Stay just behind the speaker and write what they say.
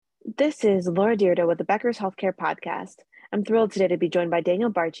This is Laura Dyrda with the Becker's Healthcare Podcast. I'm thrilled today to be joined by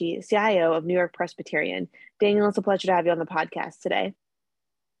Daniel Barchi, CIO of New York Presbyterian. Daniel, it's a pleasure to have you on the podcast today.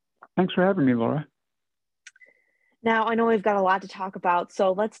 Thanks for having me, Laura. Now, I know we've got a lot to talk about,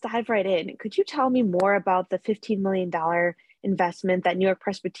 so let's dive right in. Could you tell me more about the $15 million investment that New York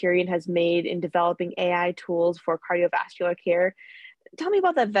Presbyterian has made in developing AI tools for cardiovascular care? Tell me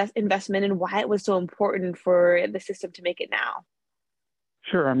about that investment and why it was so important for the system to make it now.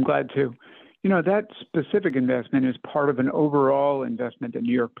 Sure, I'm glad to. That specific investment is part of an overall investment that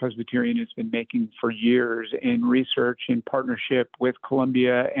New York Presbyterian has been making for years in research in partnership with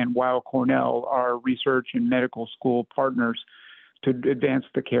Columbia and Weill Cornell, our research and medical school partners, to advance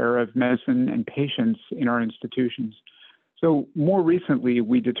the care of medicine and patients in our institutions. So more recently,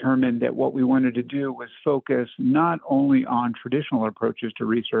 we determined that what we wanted to do was focus not only on traditional approaches to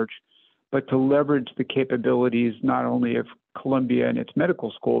research, but to leverage the capabilities not only of Columbia and its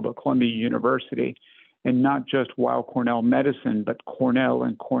medical school, but Columbia University, and not just Weill Cornell Medicine, but Cornell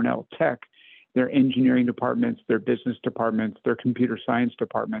and Cornell Tech, their engineering departments, their business departments, their computer science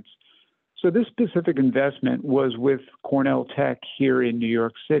departments. So this specific investment was with Cornell Tech here in New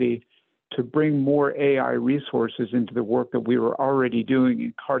York City to bring more AI resources into the work that we were already doing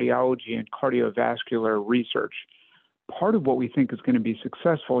in cardiology and cardiovascular research. Part of what we think is going to be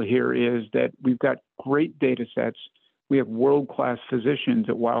successful here is that we've got great data sets. We have world-class physicians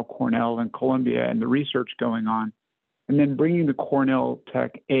at Weill Cornell and Columbia and the research going on. And then bringing the Cornell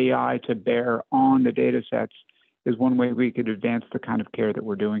Tech AI to bear on the data sets is one way we could advance the kind of care that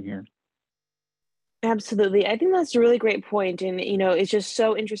we're doing here. Absolutely. I think that's a really great point. And, it's just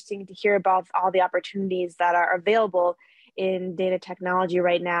so interesting to hear about all the opportunities that are available in data technology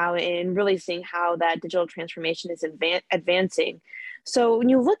right now and really seeing how that digital transformation is advancing. So when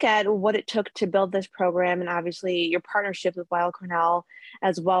you look at what it took to build this program and obviously your partnership with Weill Cornell,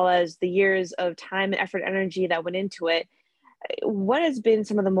 as well as the years of time and effort, energy that went into it, what has been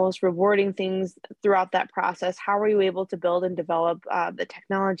some of the most rewarding things throughout that process? How were you able to build and develop the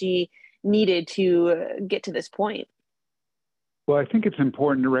technology needed to get to this point? Well, I think it's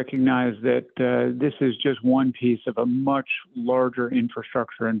important to recognize that this is just one piece of a much larger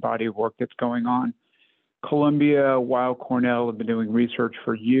infrastructure and body of work that's going on. Columbia, Weill Cornell have been doing research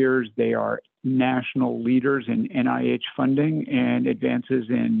for years. They are national leaders in NIH funding and advances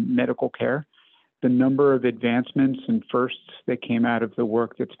in medical care. The number of advancements and firsts that came out of the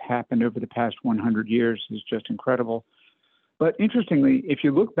work that's happened over the past 100 years is just incredible. But interestingly, if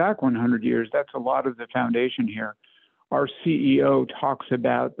you look back 100 years, that's a lot of the foundation here. Our CEO talks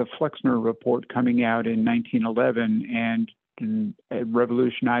about the Flexner Report coming out in 1911 and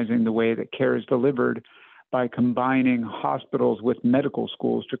revolutionizing the way that care is delivered by combining hospitals with medical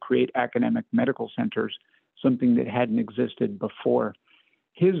schools to create academic medical centers, something that hadn't existed before.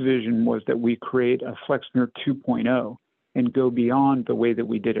 His vision was that we create a Flexner 2.0 and go beyond the way that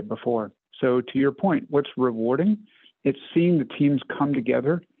we did it before. So to your point, what's rewarding? It's seeing the teams come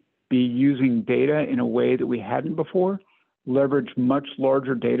together, be using data in a way that we hadn't before, leverage much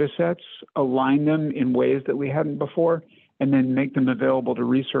larger data sets, align them in ways that we hadn't before, and then make them available to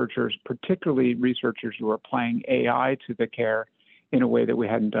researchers, particularly researchers who are applying AI to the care in a way that we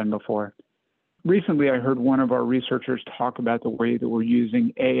hadn't done before. Recently, I heard one of our researchers talk about the way that we're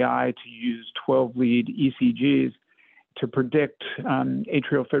using AI to use 12-lead ECGs to predict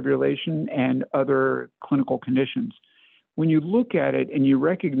atrial fibrillation and other clinical conditions. When you look at it and you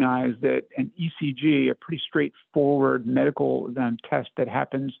recognize that an ECG, a pretty straightforward medical test that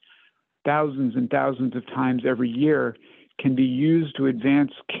happens thousands and thousands of times every year, can be used to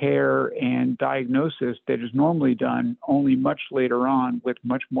advance care and diagnosis that is normally done only much later on with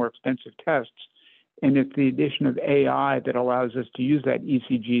much more expensive tests. And it's the addition of AI that allows us to use that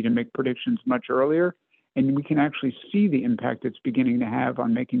ECG to make predictions much earlier. And we can actually see the impact it's beginning to have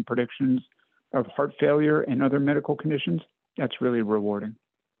on making predictions of heart failure and other medical conditions. That's really rewarding.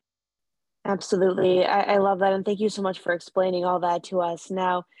 Absolutely. I love that. And thank you so much for explaining all that to us.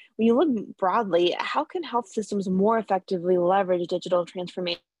 Now, when you look broadly, how can health systems more effectively leverage digital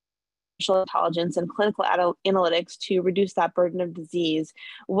transformation, intelligence, and clinical analytics to reduce that burden of disease?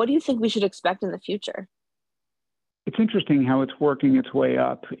 What do you think we should expect in the future? It's interesting how it's working its way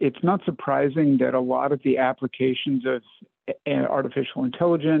up. It's not surprising that a lot of the applications of artificial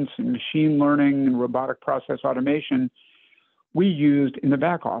intelligence and machine learning and robotic process automation we used in the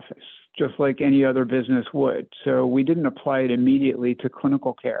back office, just like any other business would. So we didn't apply it immediately to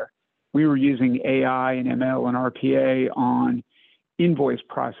clinical care. We were using AI and ML and RPA on invoice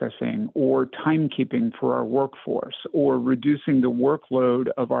processing or timekeeping for our workforce or reducing the workload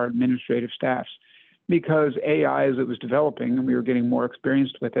of our administrative staffs. because AI, as it was developing and we were getting more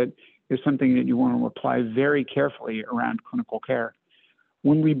experienced with it, is something that you want to apply very carefully around clinical care.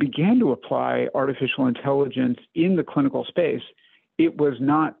 When we began to apply artificial intelligence in the clinical space, it was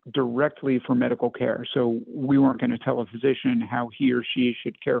not directly for medical care. So we weren't going to tell a physician how he or she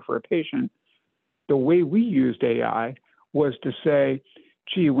should care for a patient. The way we used AI was to say,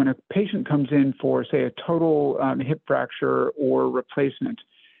 gee, when a patient comes in for, say, a total hip fracture or replacement,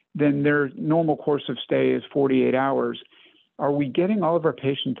 then their normal course of stay is 48 hours. Are we getting all of our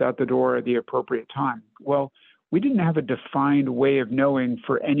patients out the door at the appropriate time? Well, we didn't have a defined way of knowing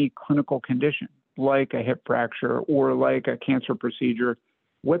for any clinical condition, like a hip fracture or like a cancer procedure,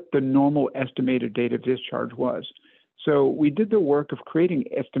 what the normal estimated date of discharge was. So we did the work of creating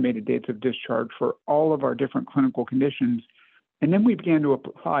estimated dates of discharge for all of our different clinical conditions. And then we began to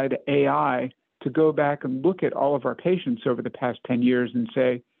apply the AI to go back and look at all of our patients over the past 10 years and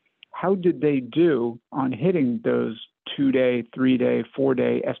say, how did they do on hitting those 2-day, 3-day,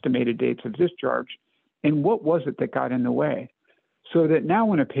 4-day estimated dates of discharge? And what was it that got in the way? So that now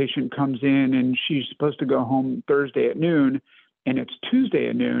when a patient comes in and she's supposed to go home Thursday at noon and it's Tuesday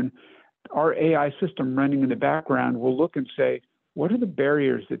at noon, our AI system running in the background will look and say, what are the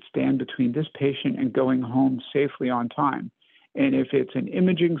barriers that stand between this patient and going home safely on time? And if it's an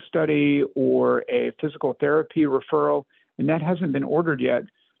imaging study or a physical therapy referral, and that hasn't been ordered yet,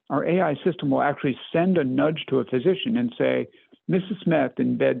 our AI system will actually send a nudge to a physician and say, Mrs. Smith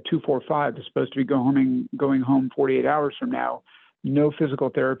in bed 245 is supposed to be going home 48 hours from now. No physical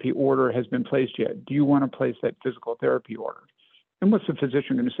therapy order has been placed yet. Do you want to place that physical therapy order? And what's the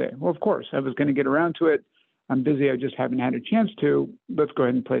physician going to say? Well, of course, I was going to get around to it. I'm busy. I just haven't had a chance to. Let's go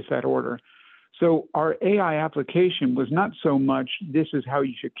ahead and place that order. So our AI application was not so much, this is how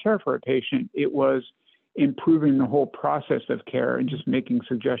you should care for a patient. It was improving the whole process of care and just making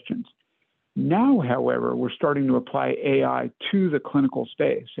suggestions. Now, however, we're starting to apply AI to the clinical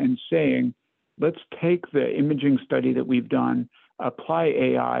space and saying, let's take the imaging study that we've done, apply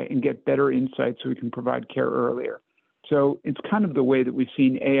AI, and get better insights so we can provide care earlier. So it's kind of the way that we've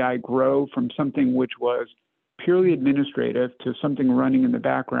seen AI grow from something which was purely administrative to something running in the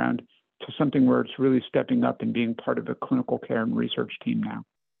background to something where it's really stepping up and being part of a clinical care and research team now.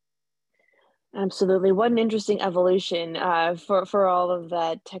 Absolutely. What an interesting evolution for all of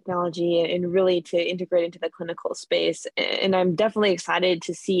that technology and really to integrate into the clinical space. And I'm definitely excited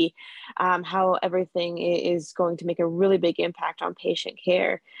to see how everything is going to make a really big impact on patient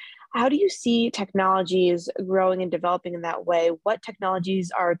care. How do you see technologies growing and developing in that way? What technologies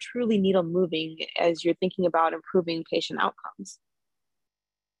are truly needle moving as you're thinking about improving patient outcomes?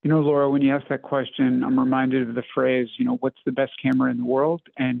 You know, Laura, when you ask that question, I'm reminded of the phrase, what's the best camera in the world?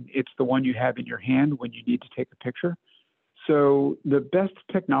 And it's the one you have in your hand when you need to take a picture. So the best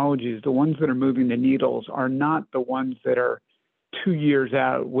technologies, the ones that are moving the needles, are not the ones that are 2 years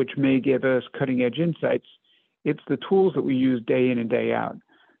out, which may give us cutting edge insights. It's the tools that we use day in and day out.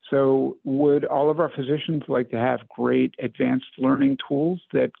 So would all of our physicians like to have great advanced learning tools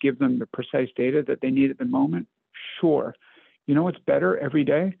that give them the precise data that they need at the moment? Sure. You know what's better every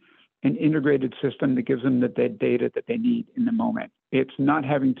day? An integrated system that gives them the data that they need in the moment. It's not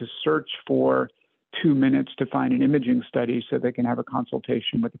having to search for 2 minutes to find an imaging study so they can have a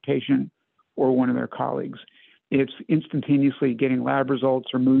consultation with the patient or one of their colleagues. It's instantaneously getting lab results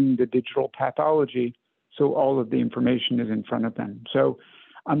or moving to digital pathology so all of the information is in front of them. So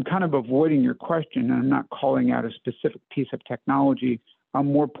I'm kind of avoiding your question, and I'm not calling out a specific piece of technology.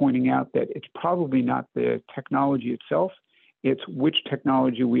 I'm more pointing out that it's probably not the technology itself. It's which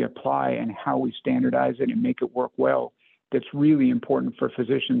technology we apply and how we standardize it and make it work well that's really important for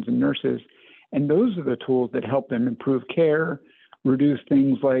physicians and nurses. And those are the tools that help them improve care, reduce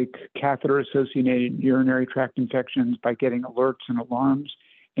things like catheter-associated urinary tract infections by getting alerts and alarms,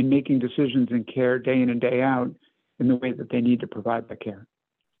 and making decisions in care day in and day out in the way that they need to provide the care.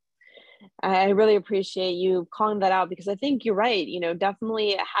 I really appreciate you calling that out because I think you're right.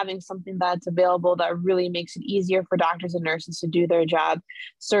 Definitely having something that's available that really makes it easier for doctors and nurses to do their job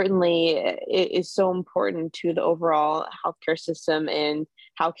certainly is so important to the overall healthcare system and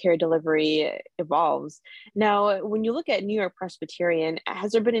how care delivery evolves. Now, when you look at New York Presbyterian,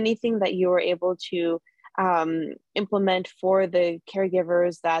 has there been anything that you were able to implement for the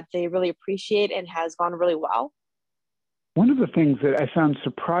caregivers that they really appreciate and has gone really well? One of the things that I found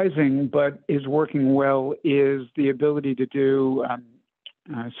surprising but is working well is the ability to do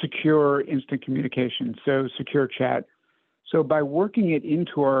secure instant communication, so secure chat. So by working it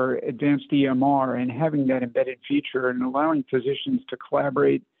into our advanced EMR and having that embedded feature and allowing physicians to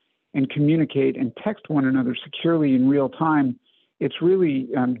collaborate and communicate and text one another securely in real time, it's really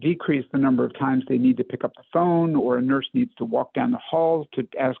decreased the number of times they need to pick up the phone or a nurse needs to walk down the hall to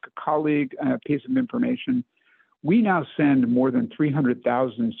ask a colleague a piece of information. We now send more than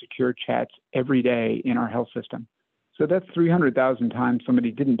 300,000 secure chats every day in our health system. So that's 300,000 times somebody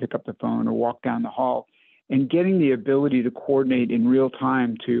didn't pick up the phone or walk down the hall. And getting the ability to coordinate in real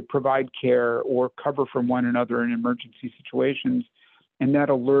time to provide care or cover from one another in emergency situations, and that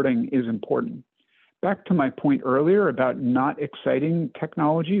alerting is important. Back to my point earlier about not exciting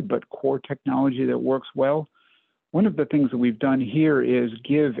technology, but core technology that works well. One of the things that we've done here is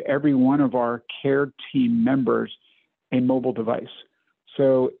give every one of our care team members a mobile device.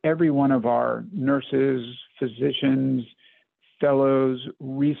 So every one of our nurses, physicians, fellows,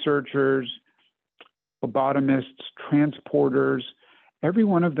 researchers, phlebotomists, transporters, every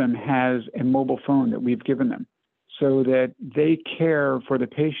one of them has a mobile phone that we've given them so that they care for the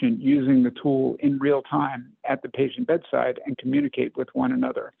patient using the tool in real time at the patient bedside and communicate with one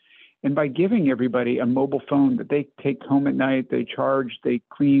another. And by giving everybody a mobile phone that they take home at night, they charge, they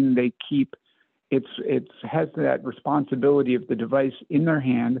clean, they keep, it has that responsibility of the device in their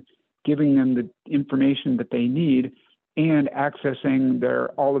hand, giving them the information that they need and accessing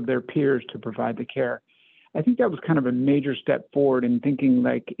all of their peers to provide the care. I think that was kind of a major step forward in thinking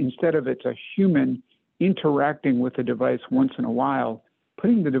like instead of it's a human interacting with the device once in a while,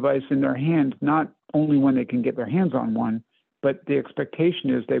 putting the device in their hand, not only when they can get their hands on one, but the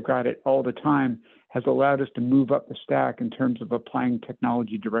expectation is they've got it all the time, has allowed us to move up the stack in terms of applying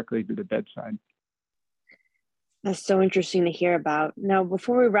technology directly to the bedside. That's so interesting to hear about. Now,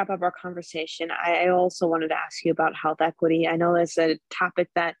 before we wrap up our conversation, I also wanted to ask you about health equity. I know that's a topic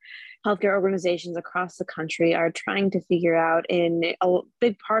that healthcare organizations across the country are trying to figure out, and a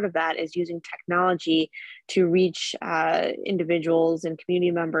big part of that is using technology to reach individuals and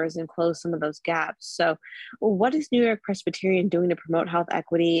community members and close some of those gaps. So, what is New York Presbyterian doing to promote health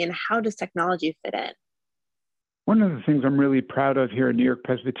equity, and how does technology fit in? One of the things I'm really proud of here at New York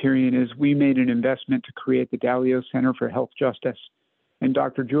Presbyterian is we made an investment to create the Dalio Center for Health Justice. And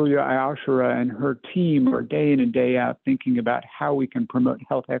Dr. Julia Ayashara and her team are day in and day out thinking about how we can promote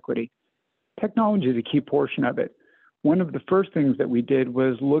health equity. Technology is a key portion of it. One of the first things that we did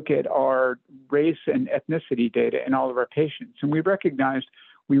was look at our race and ethnicity data in all of our patients. And we recognized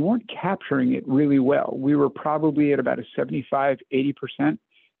we weren't capturing it really well. We were probably at about a 75, 80%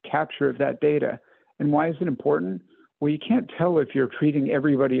 capture of that data. And why is it important? Well, you can't tell if you're treating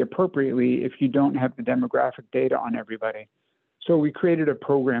everybody appropriately if you don't have the demographic data on everybody. So we created a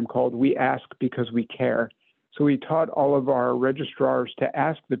program called We Ask Because We Care. So we taught all of our registrars to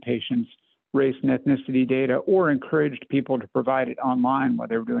ask the patients race and ethnicity data or encouraged people to provide it online while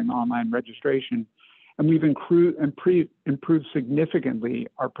they were doing online registration. And we've improved significantly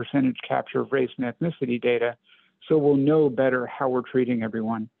our percentage capture of race and ethnicity data so we'll know better how we're treating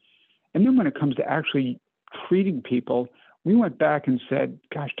everyone. And then when it comes to actually treating people, we went back and said,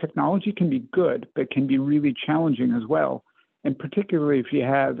 gosh, technology can be good, but can be really challenging as well. And particularly if you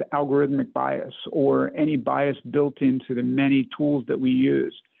have algorithmic bias or any bias built into the many tools that we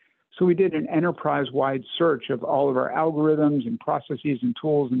use. So we did an enterprise-wide search of all of our algorithms and processes and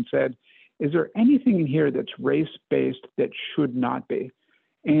tools and said, is there anything in here that's race-based that should not be?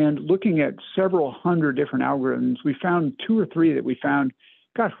 And looking at several hundred different algorithms, we found 2 or 3 that we found,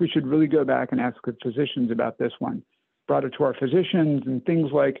 gosh, we should really go back and ask the physicians about this one. Brought it to our physicians and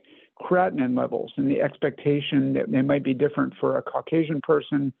things like creatinine levels and the expectation that they might be different for a Caucasian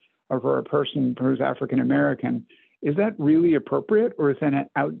person or for a person who's African American. Is that really appropriate or is that an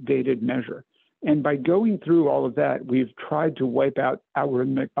outdated measure? And by going through all of that, we've tried to wipe out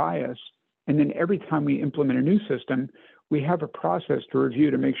algorithmic bias. And then every time we implement a new system, we have a process to review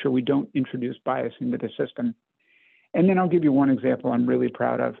to make sure we don't introduce bias into the system. And then I'll give you one example I'm really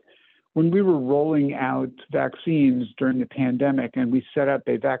proud of. When we were rolling out vaccines during the pandemic and we set up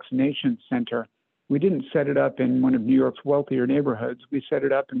a vaccination center, we didn't set it up in one of New York's wealthier neighborhoods. We set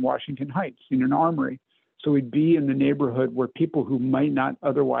it up in Washington Heights in an armory. So we'd be in the neighborhood where people who might not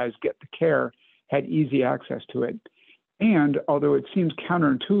otherwise get the care had easy access to it. And although it seems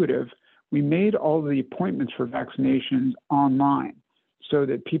counterintuitive, we made all the appointments for vaccinations online so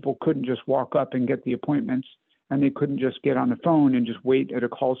that people couldn't just walk up and get the appointments. And they couldn't just get on the phone and just wait at a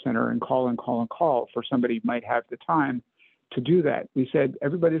call center and call for somebody who might have the time to do that. We said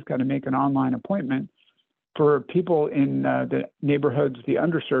everybody's got to make an online appointment. For people in the neighborhoods, the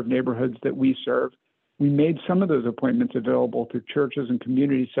underserved neighborhoods that we serve, we made some of those appointments available through churches and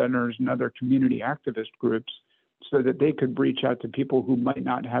community centers and other community activist groups so that they could reach out to people who might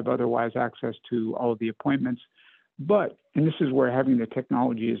not have otherwise access to all of the appointments. But, and this is where having the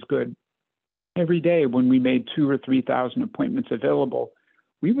technology is good, Every day when we made 2,000 or 3,000 appointments available,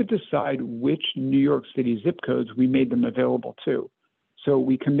 we would decide which New York City zip codes we made them available to. So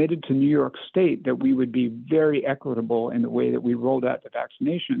we committed to New York State that we would be very equitable in the way that we rolled out the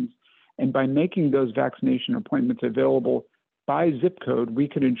vaccinations. And by making those vaccination appointments available by zip code, we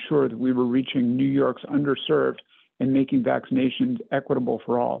could ensure that we were reaching New York's underserved and making vaccinations equitable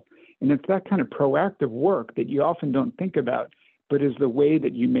for all. And it's that kind of proactive work that you often don't think about, but is the way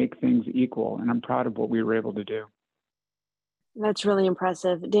that you make things equal. And I'm proud of what we were able to do. That's really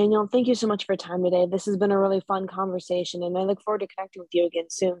impressive. Daniel, thank you so much for your time today. This has been a really fun conversation, and I look forward to connecting with you again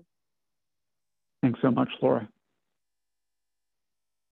soon. Thanks so much, Laura.